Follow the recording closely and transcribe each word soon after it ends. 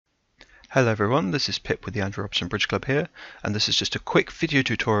Hello everyone, this is Pip with the Andrew Robson Bridge Club here, and this is just a quick video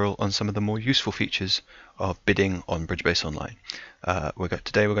tutorial on some of the more useful features of bidding on Bridgebase Online.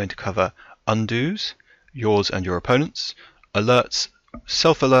 Today we're going to cover undos, yours and your opponents, alerts,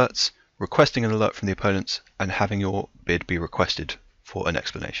 self-alerts, requesting an alert from the opponents, and having your bid be requested for an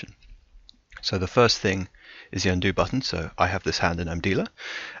explanation. So the first thing is the undo button. So I have this hand and I'm dealer,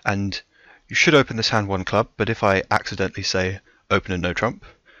 and you should open this hand one club, but if I accidentally say open a no trump,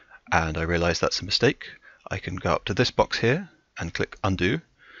 and I realize that's a mistake, I can go up to this box here and click undo,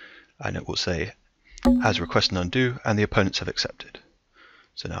 and it will say has requested an undo and the opponents have accepted.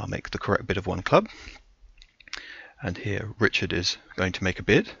 So now I'll make the correct bid of one club, and here Richard is going to make a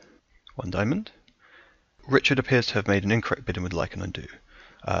bid, one diamond. Richard appears to have made an incorrect bid and would like an undo.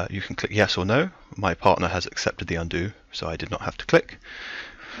 You can click yes or no. My partner has accepted the undo, so I did not have to click,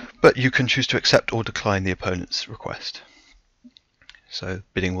 but you can choose to accept or decline the opponent's request. So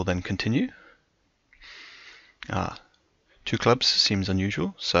bidding will then continue. Two clubs seems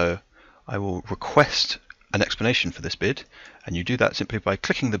unusual, so I will request an explanation for this bid, and you do that simply by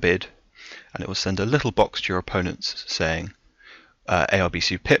clicking the bid, and it will send a little box to your opponents saying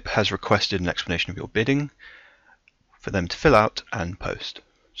ARBC Pip has requested an explanation of your bidding for them to fill out and post.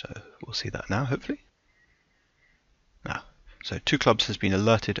 So we'll see that now, hopefully. So two clubs has been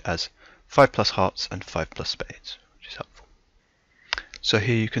alerted as 5+ hearts and 5+ spades, which is helpful. So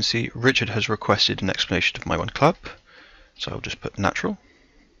here you can see Richard has requested an explanation of my one club, so I'll just put natural.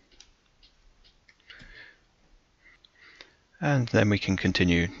 And then we can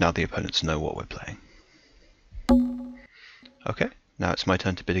continue now the opponents know what we're playing. Okay, now it's my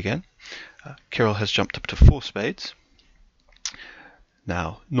turn to bid again. Kirill has jumped up to 4 spades.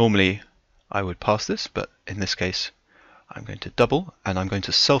 Now, normally I would pass this, but in this case I'm going to double, and I'm going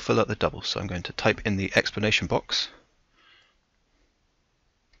to self-alert the double. So I'm going to type in the explanation box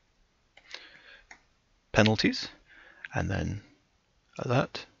penalties, and then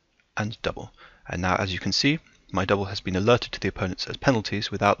alert and double. And now, as you can see, my double has been alerted to the opponents as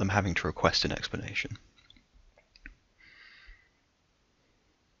penalties without them having to request an explanation.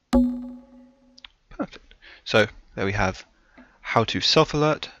 Perfect. So there we have how to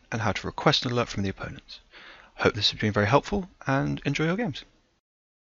self-alert and how to request an alert from the opponents. Hope this has been very helpful, and enjoy your games.